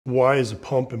Why is a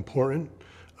pump important?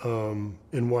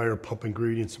 And why are pump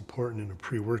ingredients important in a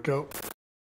pre-workout?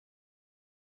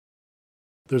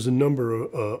 There's a number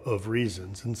of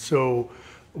reasons. And so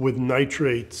with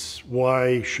nitrates,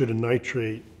 why should a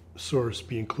nitrate source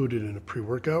be included in a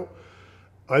pre-workout?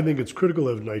 I think it's critical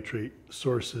to have nitrate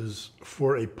sources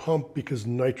for a pump because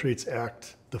nitrates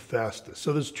act the fastest.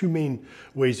 So there's two main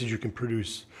ways that you can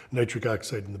produce nitric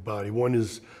oxide in the body. One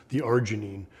is the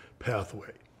arginine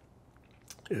pathway.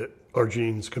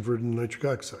 Arginine is converted into nitric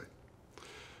oxide.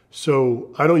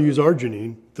 So I don't use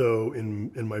arginine, though,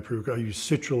 in my pre-workout. I use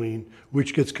citrulline,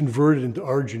 which gets converted into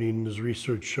arginine. There's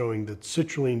research showing that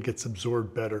citrulline gets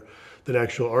absorbed better than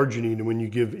actual arginine. And when you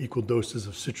give equal doses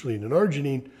of citrulline and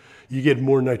arginine, you get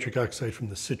more nitric oxide from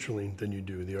the citrulline than you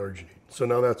do the arginine. So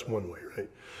now that's one way, right?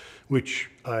 Which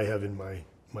I have in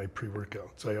my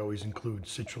pre-workouts. I always include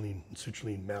citrulline and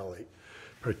citrulline malate,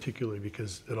 particularly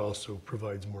because it also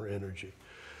provides more energy.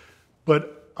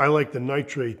 But I like the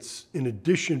nitrates in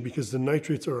addition because the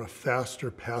nitrates are a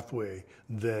faster pathway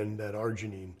than that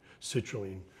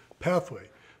arginine-citrulline pathway.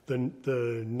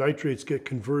 The nitrates get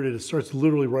converted, it starts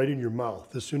literally right in your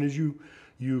mouth. As soon as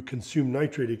you consume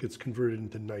nitrate, it gets converted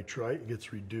into nitrite, it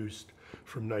gets reduced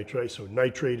from nitrite. So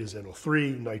nitrate is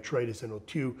NO3, nitrite is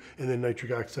NO2, and then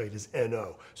nitric oxide is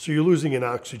NO. So you're losing an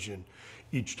oxygen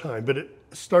each time, but it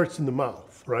starts in the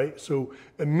mouth, right? So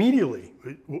immediately,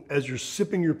 as you're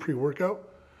sipping your pre-workout,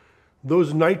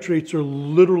 those nitrates are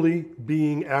literally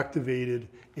being activated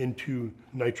into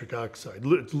nitric oxide.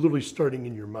 It's literally starting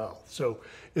in your mouth. So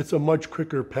it's a much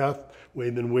quicker pathway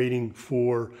than waiting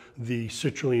for the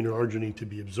citrulline or arginine to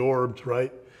be absorbed,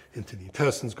 right? Into the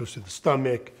intestines, goes through the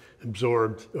stomach,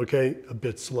 absorbed, okay? A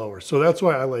bit slower. So that's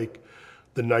why I like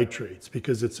the nitrates,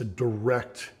 because it's a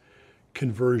direct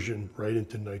conversion right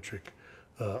into nitric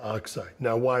oxide.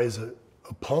 Now, why is a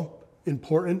pump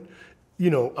important? You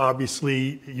know,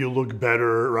 obviously you look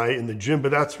better, right, in the gym,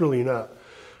 but that's really not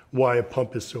why a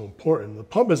pump is so important. The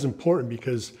pump is important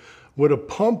because what a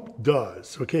pump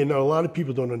does, okay, now a lot of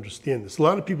people don't understand this. A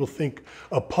lot of people think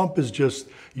a pump is just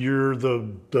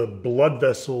the blood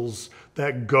vessels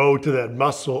that go to that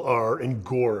muscle are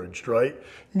engorged, right?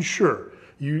 And sure,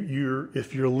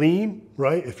 if you're lean,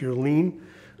 right, if you're lean,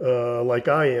 like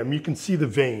I am, you can see the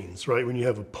veins, right, when you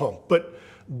have a pump. But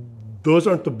those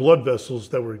aren't the blood vessels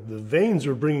the veins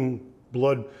are bringing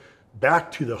blood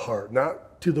back to the heart,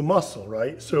 not to the muscle,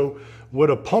 right? So what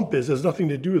a pump is has nothing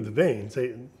to do with the veins.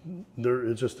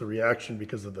 It's just a reaction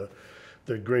because of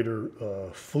the greater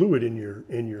fluid in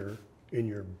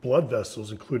your blood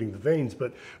vessels, including the veins.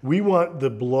 But we want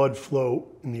the blood flow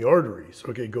in the arteries,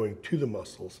 okay, going to the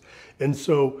muscles. And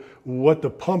so what the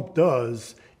pump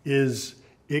does is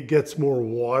it gets more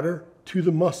water to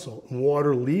the muscle.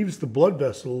 Water leaves the blood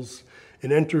vessels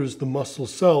and enters the muscle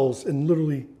cells and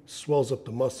literally swells up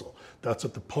the muscle. That's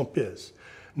what the pump is.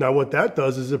 Now what that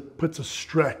does is it puts a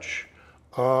stretch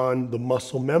on the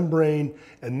muscle membrane,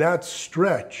 and that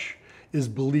stretch is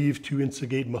believed to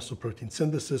instigate muscle protein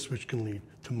synthesis, which can lead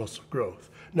to muscle growth.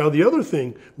 Now the other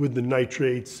thing with the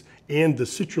nitrates and the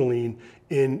citrulline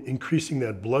in increasing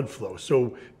that blood flow.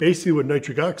 So basically what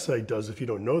nitric oxide does, if you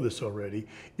don't know this already,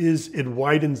 is it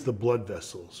widens the blood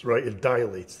vessels, right? It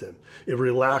dilates them, it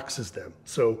relaxes them.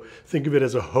 So think of it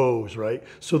as a hose, right?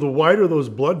 So the wider those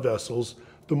blood vessels,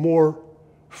 the more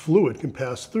fluid can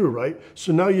pass through, right?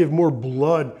 So now you have more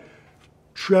blood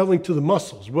traveling to the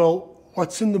muscles. Well,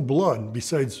 what's in the blood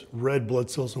besides red blood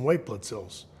cells and white blood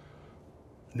cells?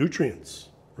 Nutrients,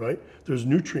 right? There's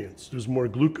nutrients, there's more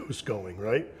glucose going,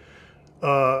 right?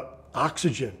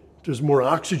 Oxygen, there's more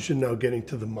oxygen now getting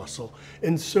to the muscle.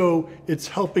 And so it's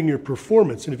helping your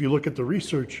performance. And if you look at the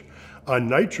research on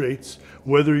nitrates,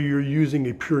 whether you're using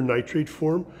a pure nitrate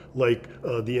form, like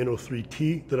the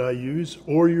NO3T that I use,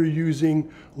 or you're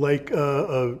using like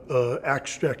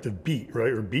extract of beet,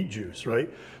 right, or beet juice, right,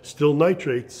 still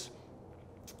nitrates,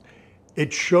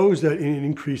 it shows that it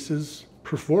increases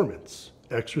performance,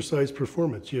 exercise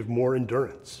performance. You have more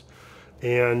endurance.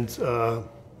 And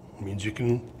means you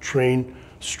can train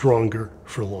stronger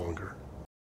for longer.